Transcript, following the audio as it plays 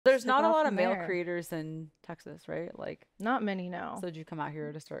There's not a lot of male creators in Texas, right? Like, not many, no. So did you come out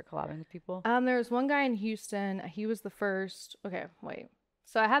here to start collabing with people? There was one guy in Houston. He was the first. Okay, wait.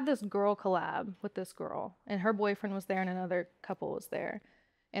 So I had this girl collab with this girl, and her boyfriend was there, and another couple was there.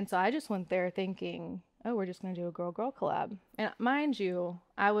 And so I just went there thinking, oh, we're just gonna do a girl-girl collab. And mind you,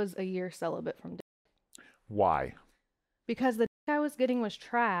 I was a year celibate from dick. Why? Because the dick I was getting was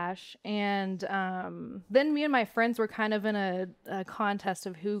trash, and then me and my friends were kind of in a contest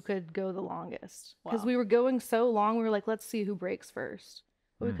of who could go the longest. Because we were going so long, we were like, let's see who breaks first.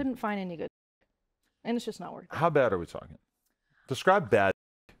 But we couldn't find any good, and it's just not worth it. How bad are we talking? Describe bad.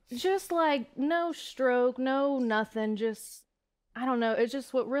 Just like no stroke, no nothing, just, I don't know. It's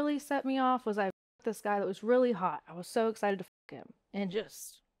just what really set me off was I fucked this guy that was really hot. I was so excited to fuck him, and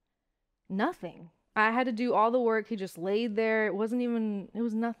just nothing. I had to do all the work. He just laid there. It was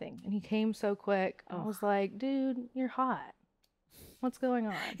nothing. And he came so quick. I was like, dude, you're hot. What's going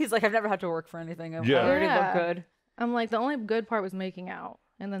on? He's like, I've never had to work for anything. I already look good. I'm like, the only good part was making out.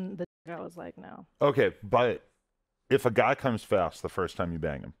 And then the I was like, no. Okay, but if a guy comes fast the first time you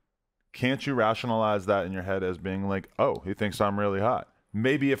bang him, can't you rationalize that in your head as being like, oh, he thinks I'm really hot?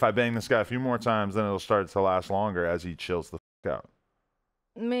 Maybe if I bang this guy a few more times, then it'll start to last longer as he chills the fuck out.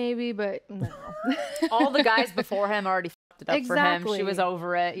 Maybe, but no. All the guys before him already fucked it up for him. She was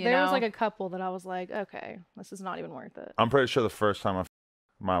over it, you know? There was like a couple that I was like, okay, this is not even worth it. I'm pretty sure the first time I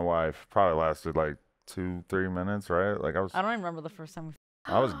my wife probably lasted like 2-3 minutes, right? Like I don't even remember the first time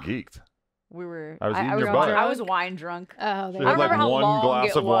I was geeked. I was eating your butt. I was wine drunk. Oh, she had like one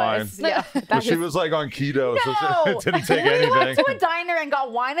glass of wine. Yeah, but she was like on keto, so it didn't take anything. We went to a diner and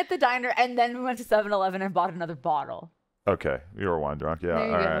got wine at the diner, and then we went to 7-Eleven and bought another bottle. Okay, you were wine drunk. Yeah, all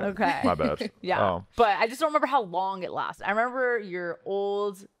right. Okay. My bad. Yeah, but I just don't remember how long it lasted. I remember your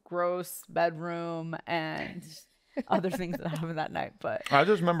old, gross bedroom and other things that happened that night. But I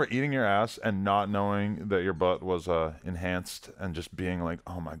just remember eating your ass and not knowing that your butt was enhanced and just being like,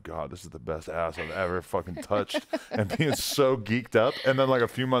 oh my God, this is the best ass I've ever fucking touched and being so geeked up. And then like a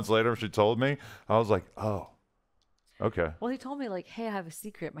few months later, she told me, I was like, oh, okay. Well, he told me like, hey, I have a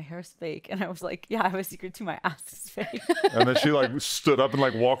secret. My hair's fake. And I was like, yeah, I have a secret too. My ass is fake. And then she like stood up and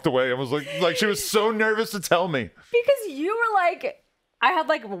like walked away and was like she was so nervous to tell me. Because you were like, I had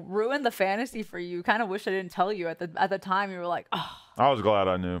like ruined the fantasy for you. Kind of wish I didn't tell you at the time. You were like, oh. I was glad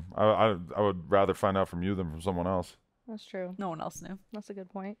I knew. I would rather find out from you than from someone else. That's true. No one else knew. That's a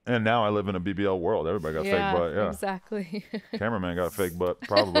good point. And now I live in a BBL world. Everybody got fake butt. Yeah, exactly. Cameraman got a fake butt.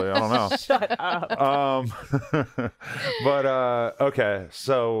 Probably. I don't know. Shut up. But okay.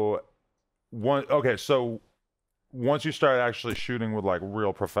 So once you started actually shooting with like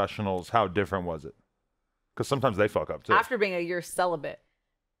real professionals, how different was it? Because sometimes they fuck up too. After being a year celibate.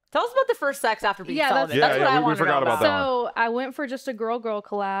 Tell us about the first sex after being celibate. That's what I want to know about. So I went for just a girl-girl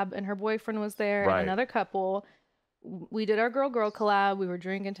collab, and her boyfriend was there, and another couple. We did our girl-girl collab. We were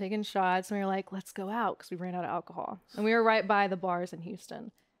drinking, taking shots, and we were like, let's go out, because we ran out of alcohol. And we were right by the bars in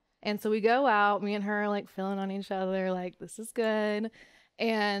Houston. And so we go out, me and her like feeling on each other, like, this is good.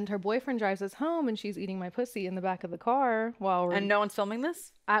 And her boyfriend drives us home, and she's eating my pussy in the back of the car while we're... And no one's filming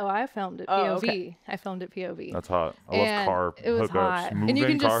this? I filmed it POV. Okay. I filmed it POV. That's hot. I love car hookups. It was hot. And you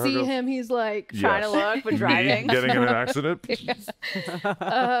can just see him. He's like trying to look, but driving. Getting in an accident. With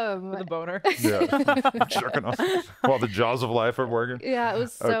a boner. Yeah. Jerking off while the jaws of life are working. Yeah, it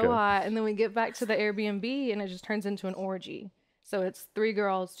was so hot. And then we get back to the Airbnb, and it just turns into an orgy. So it's 3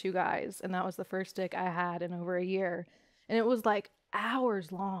 girls, 2 guys. And that was the first dick I had in over a year. And it was like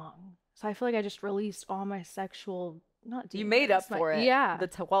hours long. So I feel like I just released all my sexual, not demons, you made up for it. Yeah. The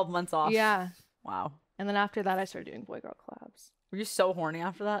 12 months off. Yeah. Wow. And then after that, I started doing boy-girl collabs. Were you so horny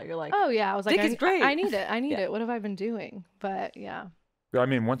after that? You're like, oh yeah. I was like, dick is great. I need it. I need it. What have I been doing? But yeah. I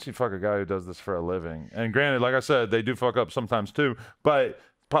mean, once you fuck a guy who does this for a living, and granted, like I said, they do fuck up sometimes too, but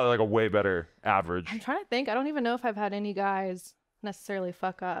probably like a way better average. I'm trying to think. I don't even know if I've had any guys necessarily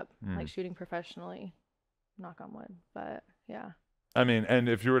fuck up, like shooting professionally. Knock on wood. But yeah. I mean, and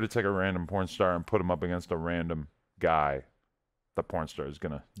if you were to take a random porn star and put him up against a random guy, the porn star is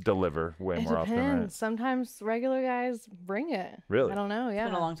going to deliver way more often, right? Sometimes regular guys bring it. Really? I don't know, yeah.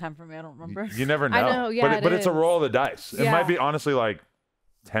 It's been a long time for me. I don't remember. You never know. I know, yeah, but it's a roll of the dice. Yeah. It might be honestly like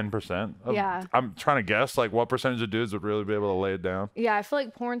 10%. Yeah. I'm trying to guess like what percentage of dudes would really be able to lay it down. Yeah, I feel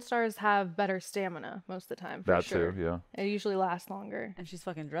like porn stars have better stamina most of the time. That sure. too, yeah. It usually lasts longer. And she's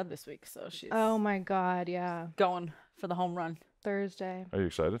fucking dread this week, so she's oh my God, yeah. going for the home run. Thursday. Are you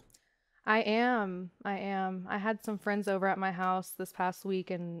excited? I am. I had some friends over at my house this past week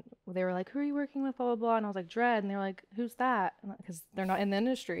and they were like, who are you working with, blah, blah, blah. And I was like, Dread. And they were like, who's that? Because they're not in the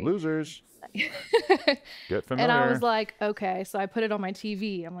industry. Losers. Get familiar. And I was like, okay. So I put it on my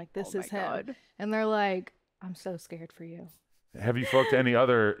TV. I'm like, this Oh is my him. God. And they're like, I'm so scared for you. Have you fucked any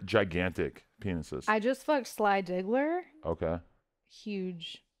other gigantic penises? I just fucked Sly Diggler. Okay.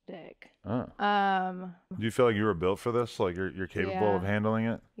 Huge dick. Oh. Um, Do you feel like you were built for this? Like you're capable of Yeah. handling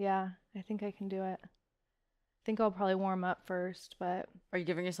it? yeah, I think I can do it. I think I'll probably warm up first, but Are you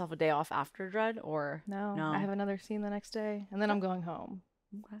giving yourself a day off after Dread or no, No. I have another scene the next day, and then I'm going home,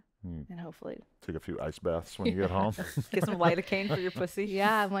 okay. and hopefully, Take a few ice baths when you get home. Get some lidocaine for your pussy?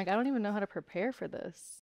 yeah. I'm like, I don't even know how to prepare for this.